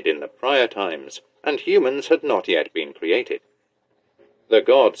existed in the prior times, and humans had not yet been created. The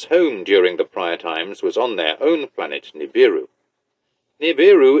gods' home during the prior times was on their own planet Nibiru.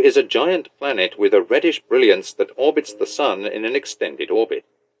 Nibiru is a giant planet with a reddish brilliance that orbits the Sun in an extended orbit.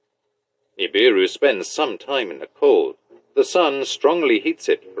 Nibiru spends some time in the cold. The Sun strongly heats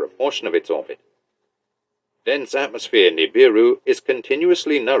it for a portion of its orbit. Dense atmosphere Nibiru is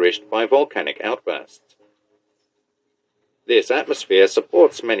continuously nourished by volcanic outbursts. This atmosphere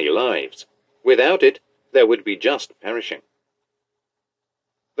supports many lives. Without it, there would be just perishing.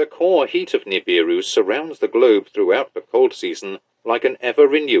 The core heat of Nibiru surrounds the globe throughout the cold season like an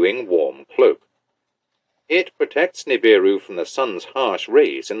ever-renewing warm cloak. It protects Nibiru from the sun's harsh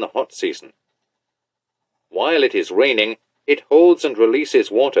rays in the hot season. While it is raining, it holds and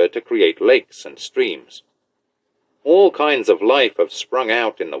releases water to create lakes and streams. All kinds of life have sprung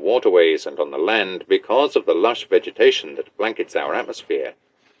out in the waterways and on the land because of the lush vegetation that blankets our atmosphere,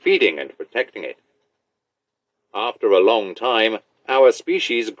 feeding and protecting it. After a long time, our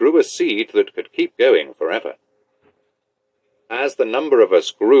species grew a seed that could keep going forever. As the number of us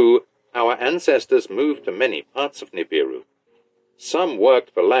grew, our ancestors moved to many parts of Nibiru. Some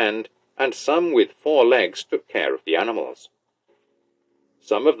worked the land, and some with 4 legs took care of the animals.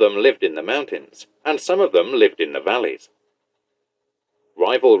 Some of them lived in the mountains, and some of them lived in the valleys.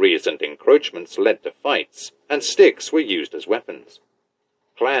 Rivalries and encroachments led to fights, and sticks were used as weapons.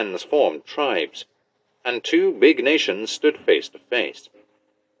 Clans formed tribes, and 2 big nations stood face to face.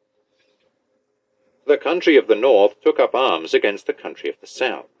 The country of the north took up arms against the country of the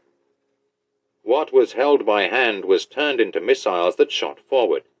south. What was held by hand was turned into missiles that shot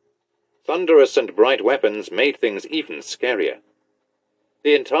forward. Thunderous and bright weapons made things even scarier.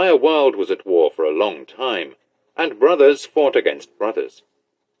 The entire world was at war for a long time, and brothers fought against brothers.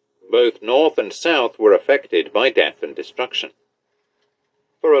 Both north and south were affected by death and destruction.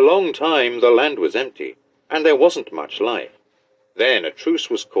 For a long time the land was empty, and there wasn't much life. Then a truce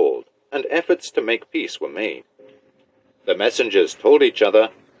was called, and efforts to make peace were made. The messengers told each other,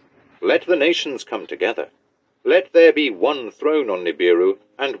 "Let the nations come together. Let there be one throne on Nibiru,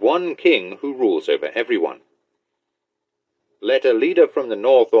 and one king who rules over everyone. Let a leader from the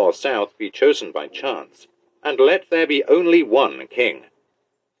north or south be chosen by chance, and let there be only one king.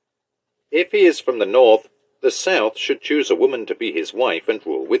 If he is from the north, the south should choose a woman to be his wife and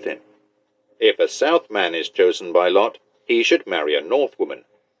rule with him. If a south man is chosen by lot, he should marry a Northwoman.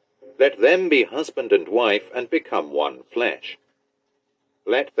 Let them be husband and wife and become one flesh.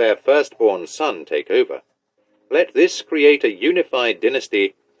 Let their firstborn son take over. Let this create a unified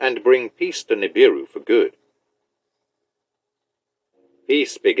dynasty and bring peace to Nibiru for good.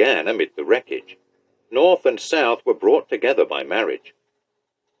 Peace began amid the wreckage. North and South were brought together by marriage.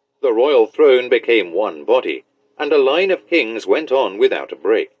 The royal throne became one body, and a line of kings went on without a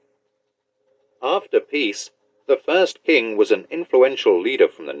break. After peace, the first king was an influential leader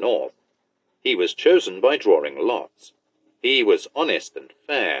from the north. He was chosen by drawing lots. He was honest and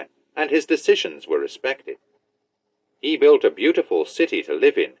fair, and his decisions were respected. He built a beautiful city to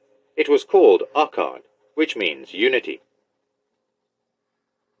live in. It was called Akkad, which means unity.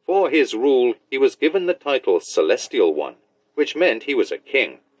 For his rule, he was given the title Celestial One, which meant he was a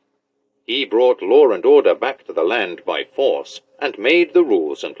king. He brought law and order back to the land by force and made the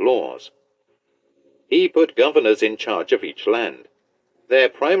rules and laws. He put governors in charge of each land. Their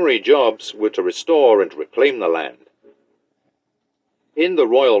primary jobs were to restore and reclaim the land. In the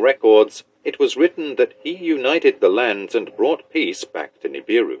royal records, it was written that he united the lands and brought peace back to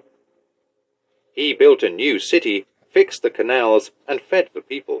Nibiru. He built a new city, fixed the canals, and fed the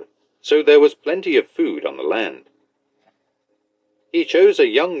people, so there was plenty of food on the land. He chose a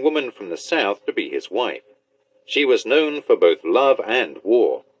young woman from the south to be his wife. She was known for both love and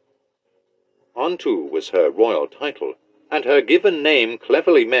war. Antu was her royal title, and her given name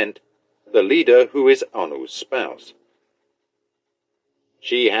cleverly meant the leader who is Anu's spouse.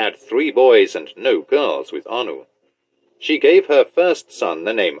 She had 3 boys and no girls with Anu. She gave her first son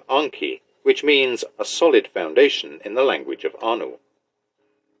the name Anki, which means a solid foundation in the language of Anu.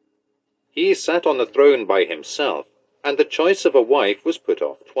 He sat on the throne by himself, and the choice of a wife was put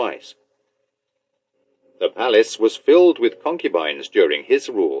off twice. The palace was filled with concubines during his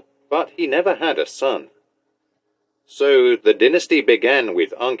rule, but he never had a son. So the dynasty began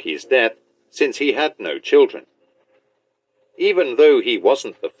with Anki's death, since he had no children. Even though he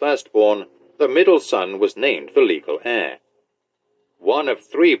wasn't the firstborn, the middle son was named the legal heir. One of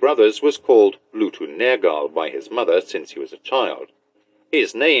 3 brothers was called Lutu Nergal by his mother since he was a child.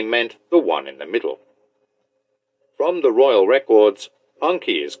 His name meant the one in the middle. From the royal records,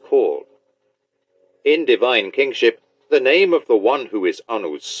 Anki is called. In divine kingship, the name of the one who is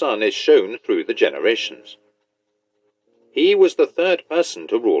Anu's son is shown through the generations. He was the 3rd person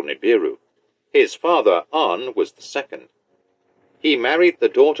to rule Nibiru. His father, An, was the 2nd. He married the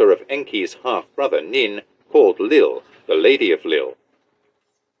daughter of Enki's half-brother Nin, called Lil, the Lady of Lil.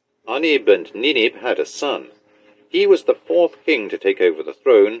 Anib and Ninib had a son. He was the 4th king to take over the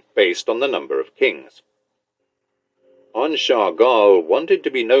throne, based on the number of kings. Anshargal wanted to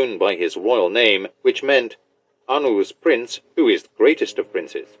be known by his royal name, which meant Anu's prince, who is the greatest of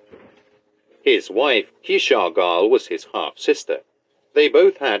princes. His wife, Kishargal, was his half-sister. They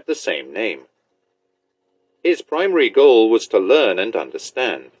both had the same name. His primary goal was to learn and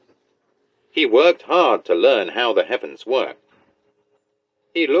understand. He worked hard to learn how the heavens worked.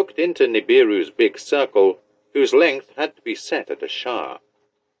 He looked into Nibiru's big circle, whose length had to be set at a shah.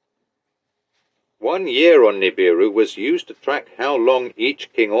 1 year on Nibiru was used to track how long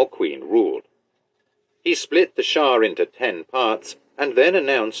each king or queen ruled. He split the shah into 10 parts and then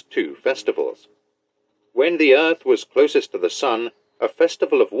announced 2 festivals. When the earth was closest to the sun, a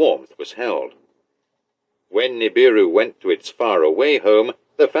festival of warmth was held. When Nibiru went to its far-away home,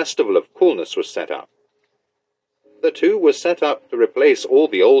 the festival of coolness was set up. The 2 were set up to replace all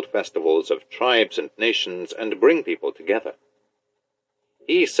the old festivals of tribes and nations and bring people together.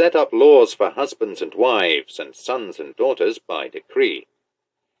 He set up laws for husbands and wives and sons and daughters by decree.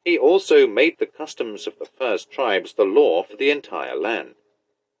 He also made the customs of the first tribes the law for the entire land.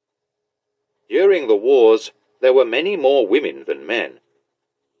 During the wars, there were many more women than men.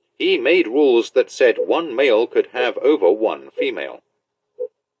 He made rules that said 1 male could have over 1 female.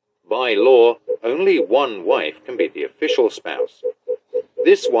 By law, only 1 wife can be the official spouse.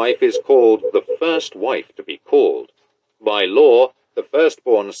 This wife is called the first wife to be called. By law, the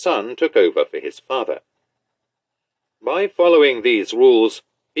firstborn son took over for his father. By following these rules,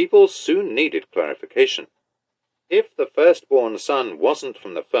 people soon needed clarification. If the firstborn son wasn't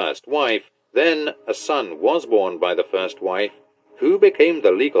from the first wife, then a son was born by the first wife, who became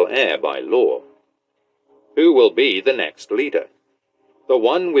the legal heir by law? Who will be the next leader? The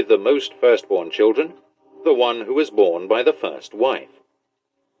one with the most firstborn children? The one who was born by the first wife?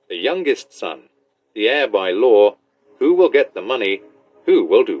 The youngest son, the heir by law? Who will get the money? Who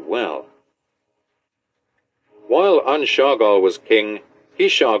will do well? While Anshargal was king,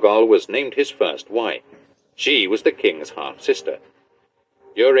 Kishargal was named his first wife. She was the king's half-sister.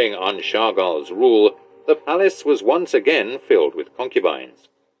 During Anshargal's rule, the palace was once again filled with concubines.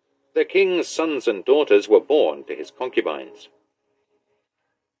 The king's sons and daughters were born to his concubines.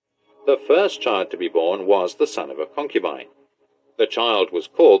 The first child to be born was the son of a concubine. The child was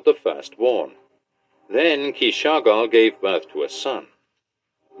called the firstborn. Then Kishagal gave birth to a son.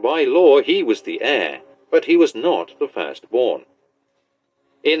 By law he was the heir, but he was not the firstborn.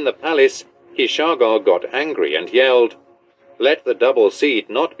 In the palace, Kishagal got angry and yelled, "Let the double seed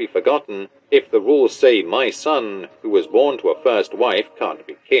not be forgotten if the rules say my son, who was born to a first wife, can't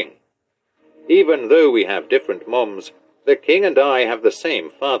be king. Even though we have different moms, the king and I have the same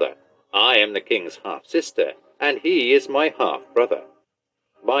father. I am the king's half-sister, and he is my half-brother.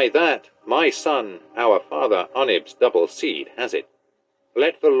 By that, my son, our father Onib's double seed, has it.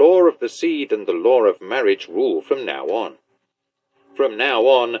 Let the law of the seed and the law of marriage rule from now on. From now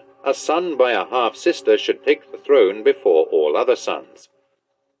on, a son by a half-sister should take the throne before all other sons."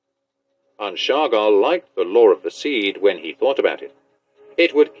 Anshargal liked the law of the seed when he thought about it.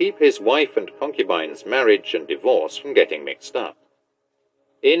 It would keep his wife and concubine's marriage and divorce from getting mixed up.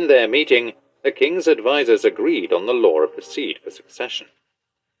 In their meeting, the king's advisers agreed on the law of the seed for succession.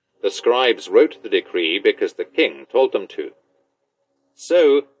 The scribes wrote the decree because the king told them to.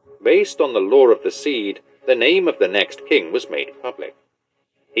 So, based on the law of the seed, the name of the next king was made public.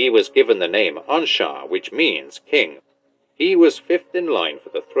 He was given the name Anshar, which means king. He was fifth in line for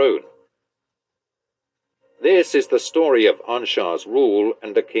the throne. This is the story of Anshar's rule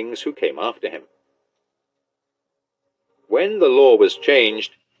and the kings who came after him. When the law was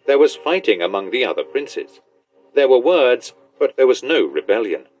changed, there was fighting among the other princes. There were words, but there was no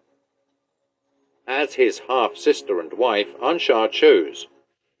rebellion. As his half-sister and wife, Anshar chose.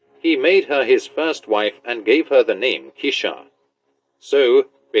 He made her his first wife and gave her the name Kisha. So,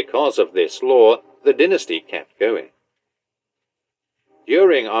 because of this law, the dynasty kept going.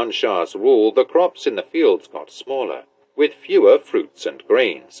 During Anshar's rule, the crops in the fields got smaller, with fewer fruits and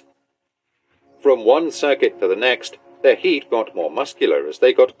grains. From one circuit to the next, their heat got more muscular as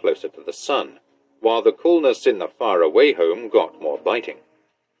they got closer to the sun, while the coolness in the faraway home got more biting.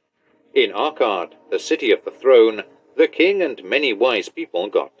 In Akkad, the city of the throne, the king and many wise people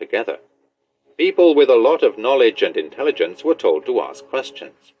got together. People with a lot of knowledge and intelligence were told to ask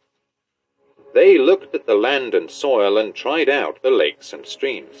questions. They looked at the land and soil and tried out the lakes and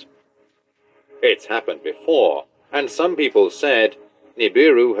streams. It's happened before, and some people said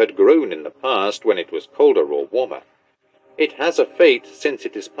Nibiru had grown in the past when it was colder or warmer. It has a fate since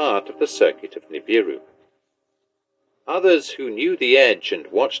it is part of the circuit of Nibiru. Others who knew the edge and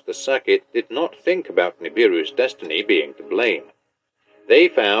watched the circuit did not think about Nibiru's destiny being to blame. They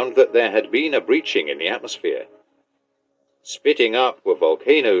found that there had been a breaching in the atmosphere. Spitting up were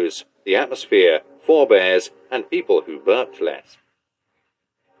volcanoes, the atmosphere, forebears, and people who burped less.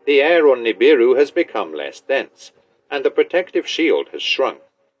 The air on Nibiru has become less dense, and the protective shield has shrunk.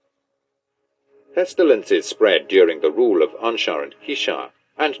 Pestilences spread during the rule of Anshar and Kisha,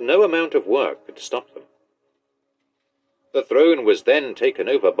 and no amount of work could stop them. The throne was then taken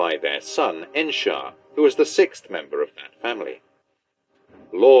over by their son, Enshar, who was the sixth member of that family.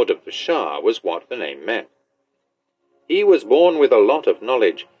 Lord of the Shah was what the name meant. He was born with a lot of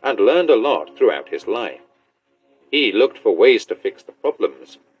knowledge and learned a lot throughout his life. He looked for ways to fix the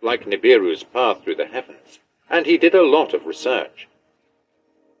problems, like Nibiru's path through the heavens, and he did a lot of research.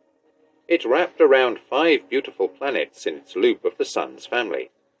 It wrapped around 5 beautiful planets in its loop of the sun's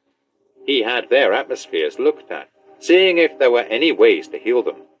family. He had their atmospheres looked at, seeing if there were any ways to heal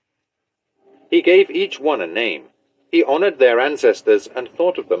them. He gave each one a name. He honored their ancestors and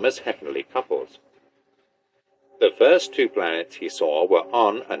thought of them as heavenly couples. The first 2 planets he saw were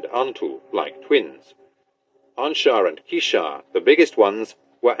An and Antu, like twins. Anshar and Kisha, the biggest ones,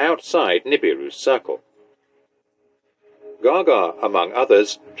 were outside Nibiru's circle. Gaga, among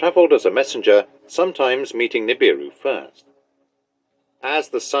others, travelled as a messenger, sometimes meeting Nibiru first. As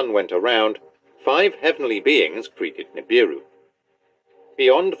the sun went around, 5 heavenly beings greeted Nibiru.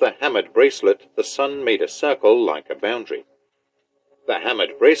 Beyond the hammered bracelet, the sun made a circle like a boundary. The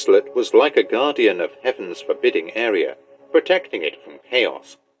hammered bracelet was like a guardian of heaven's forbidding area, protecting it from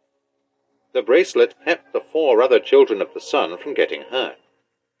chaos. The bracelet kept the 4 other children of the sun from getting hurt.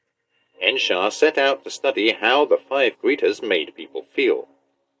 Enshar set out to study how the 5 greeters made people feel.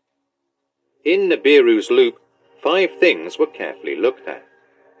 In Nibiru's loop, 5 things were carefully looked at.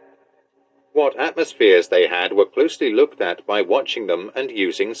 What atmospheres they had were closely looked at by watching them and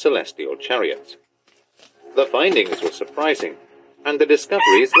using celestial chariots. The findings were surprising, and the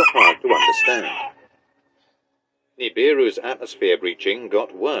discoveries were hard to understand. Nibiru's atmosphere breaching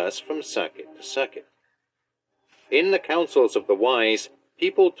got worse from circuit to circuit. In the councils of the wise,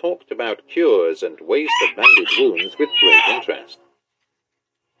 people talked about cures and ways to bandage wounds with great interest.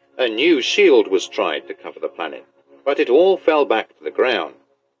 A new shield was tried to cover the planet, but it all fell back to the ground.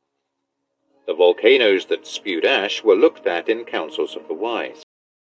 The volcanoes that spewed ash were looked at in councils of the wise.